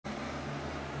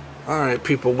Alright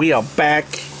people, we are back,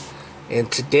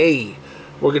 and today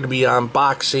we're going to be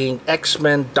unboxing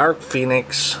X-Men Dark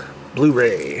Phoenix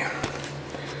Blu-ray.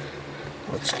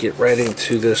 Let's get right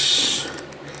into this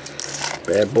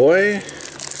bad boy,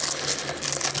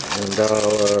 and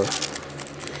I'll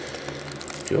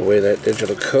give away that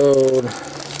digital code.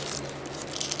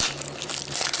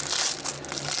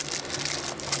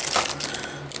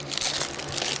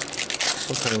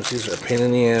 Sometimes these are a pain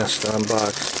in the ass to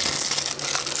unbox.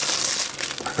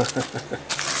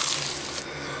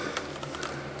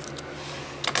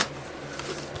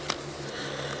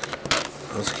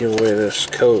 Let's give away this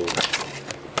code.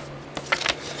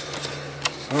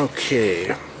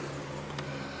 Okay.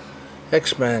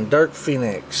 X-Men Dark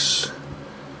Phoenix.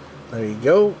 There you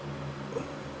go.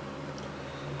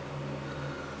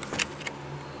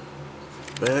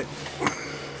 Back.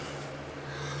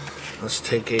 Let's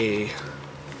take a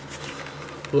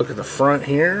look at the front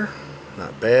here.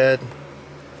 Not bad.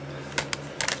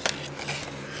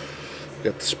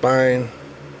 Got the spine,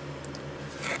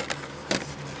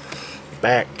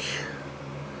 back,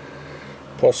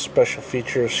 plus special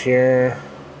features here,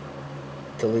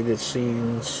 deleted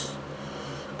scenes,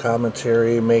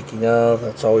 commentary, making of,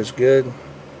 that's always good.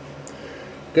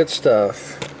 Good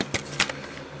stuff.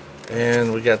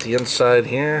 And we got the inside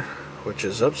here, which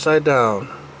is upside down.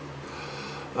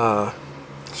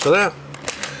 So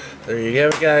there you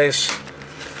have it, guys.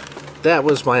 That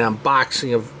was my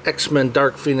unboxing of X-Men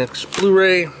Dark Phoenix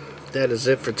Blu-ray. That is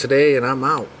it for today, and I'm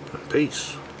out.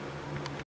 Peace.